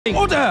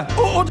Order!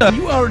 Order!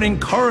 You are an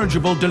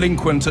incorrigible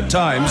delinquent at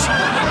times.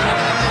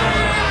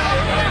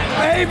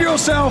 Behave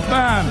yourself,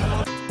 man!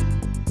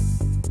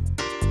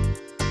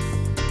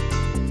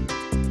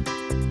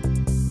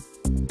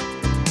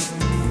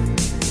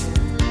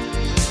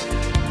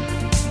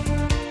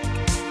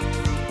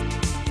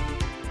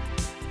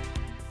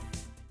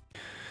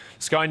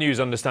 Sky News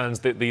understands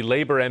that the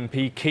Labour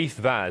MP Keith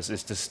Vaz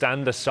is to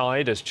stand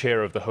aside as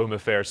chair of the Home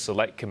Affairs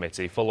Select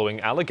Committee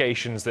following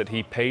allegations that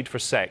he paid for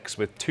sex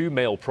with 2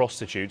 male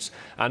prostitutes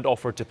and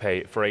offered to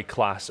pay for a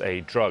Class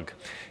A drug.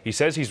 He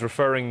says he's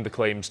referring the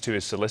claims to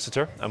his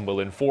solicitor and will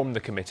inform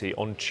the committee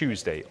on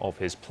Tuesday of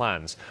his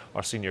plans.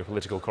 Our senior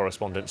political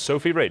correspondent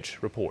Sophie Ridge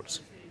reports.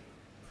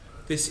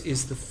 This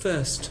is the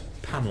first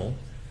panel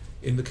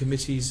in the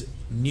committee's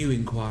new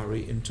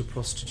inquiry into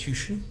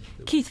prostitution.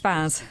 Keith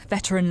Vaz,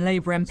 veteran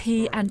Labour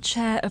MP and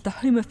chair of the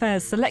Home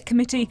Affairs Select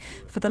Committee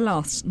for the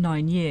last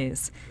 9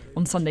 years.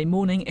 On Sunday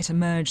morning, it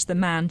emerged the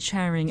man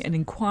chairing an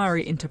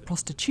inquiry into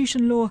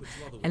prostitution law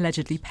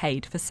allegedly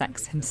paid for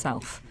sex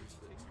himself.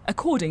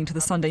 According to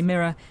the Sunday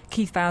Mirror,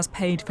 Keith Vaz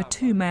paid for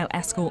 2 male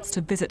escorts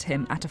to visit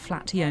him at a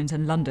flat he owns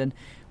in London,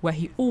 where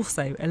he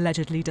also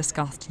allegedly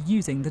discussed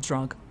using the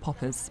drug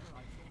poppers.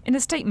 In a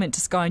statement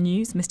to Sky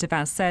News, Mr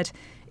Vaz said,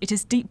 "It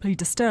is deeply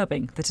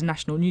disturbing that a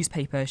national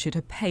newspaper should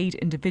have paid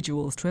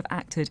individuals to have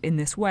acted in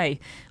this way.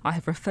 I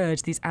have referred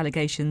these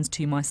allegations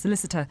to my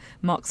solicitor,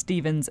 Mark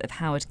Stevens of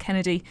Howard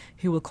Kennedy,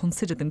 who will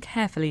consider them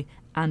carefully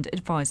and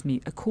advise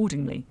me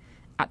accordingly.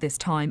 At this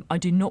time, I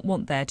do not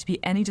want there to be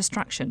any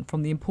distraction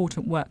from the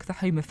important work the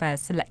Home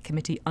Affairs Select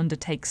Committee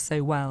undertakes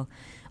so well.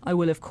 I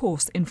will, of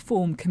course,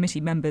 inform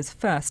committee members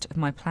first of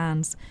my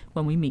plans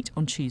when we meet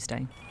on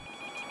Tuesday."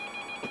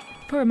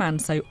 For a man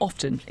so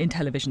often in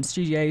television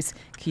studios,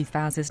 Keith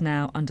Vaz is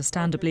now,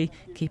 understandably,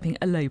 keeping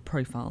a low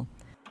profile.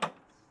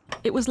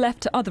 It was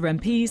left to other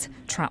MPs,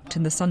 trapped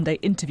in the Sunday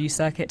interview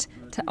circuit,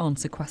 to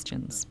answer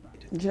questions.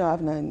 You know,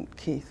 I've known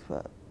Keith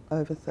for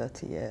over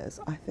 30 years.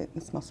 I think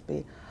this must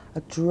be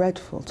a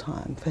dreadful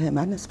time for him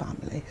and his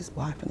family, his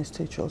wife and his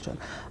 2 children,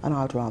 and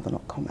I would rather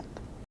not comment.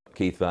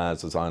 Keith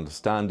Vaz, as I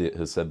understand it,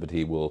 has said that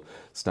he will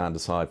stand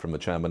aside from the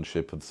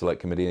chairmanship of the Select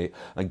Committee,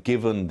 and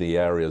given the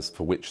areas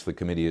for which the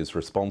committee is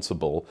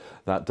responsible,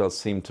 that does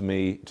seem to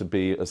me to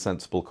be a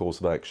sensible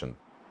course of action.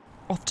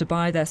 Off to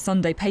buy their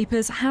Sunday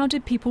papers, how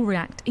did people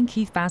react in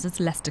Keith Vaz's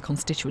Leicester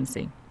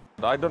constituency?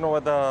 I don't know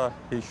whether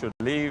he should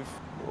leave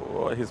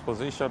his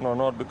position or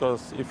not,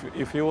 because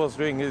if he was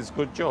doing his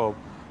good job,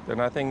 then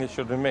I think he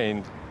should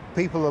remain.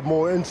 People are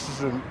more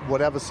interested in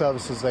whatever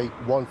services they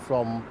want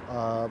from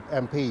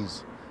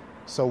MPs.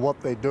 So what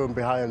they're doing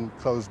behind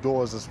closed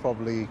doors is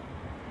probably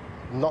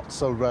not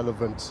so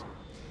relevant.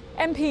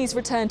 MPs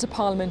return to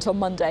Parliament on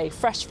Monday,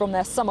 fresh from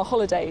their summer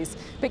holidays,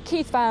 but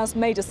Keith Vaz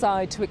may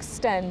decide to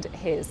extend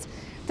his.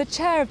 The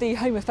chair of the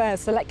Home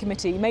Affairs Select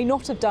Committee may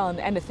not have done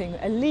anything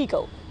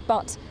illegal,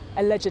 but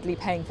allegedly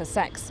paying for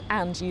sex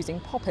and using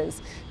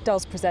poppers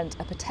does present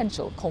a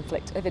potential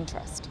conflict of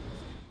interest.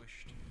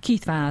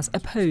 Keith Vaz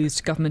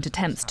opposed government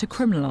attempts to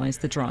criminalise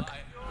the drug.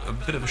 A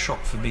bit of a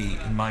shock for me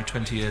in my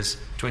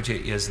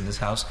 28 years in this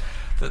House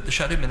that the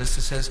Shadow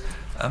Minister says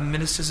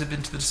ministers have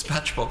been to the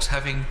dispatch box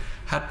having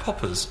had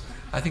poppers.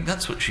 I think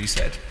that's what she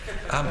said.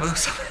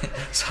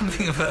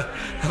 Something of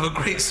a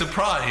great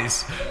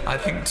surprise, I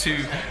think,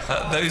 to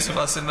those of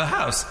us in the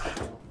House.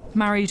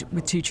 Married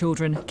with 2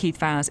 children, Keith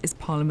Vaz is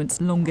Parliament's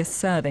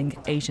longest-serving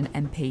Asian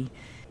MP.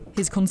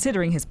 He's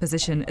considering his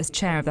position as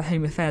chair of the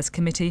Home Affairs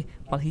Committee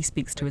while he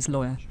speaks to his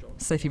lawyer.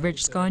 Sophie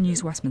Ridge, Sky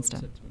News,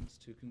 Westminster.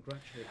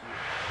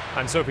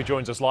 And Sophie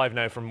joins us live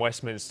now from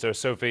Westminster.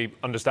 Sophie,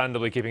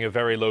 understandably keeping a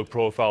very low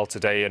profile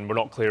today, and we're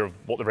not clear of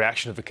what the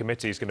reaction of the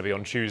committee is going to be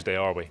on Tuesday,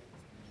 are we?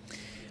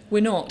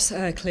 We're not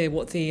clear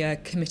what the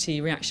committee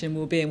reaction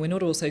will be, and we're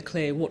not also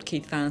clear what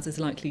Keith Vaz is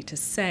likely to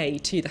say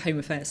to the Home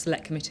Affairs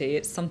Select Committee.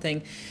 It's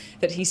something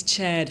that he's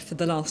chaired for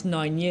the last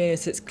 9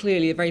 years. It's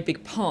clearly a very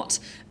big part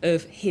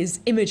of his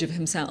image of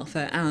himself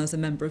as a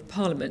Member of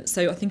Parliament.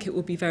 So I think it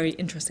will be very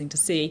interesting to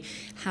see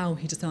how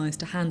he decides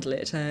to handle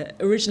it.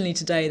 Originally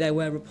today there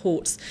were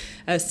reports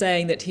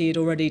saying that he had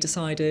already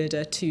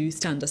decided to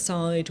stand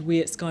aside. We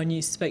at Sky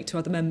News spoke to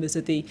other members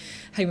of the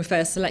Home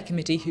Affairs Select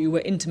Committee who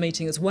were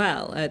intimating as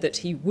well that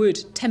he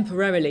would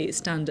temporarily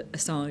stand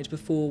aside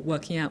before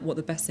working out what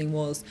the best thing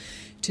was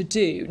to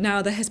do.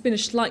 Now, there has been a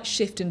slight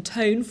shift in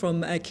tone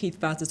from Keith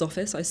Vaz's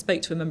office. I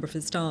spoke to a member of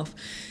his staff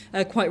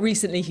quite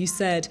recently who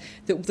said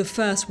that the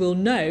first we'll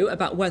know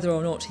about whether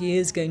or not he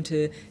is going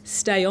to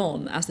stay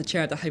on as the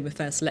chair of the Home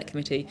Affairs Select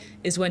Committee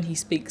is when he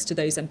speaks to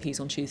those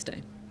MPs on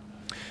Tuesday.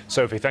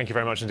 Sophie, thank you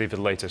very much indeed for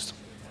the latest.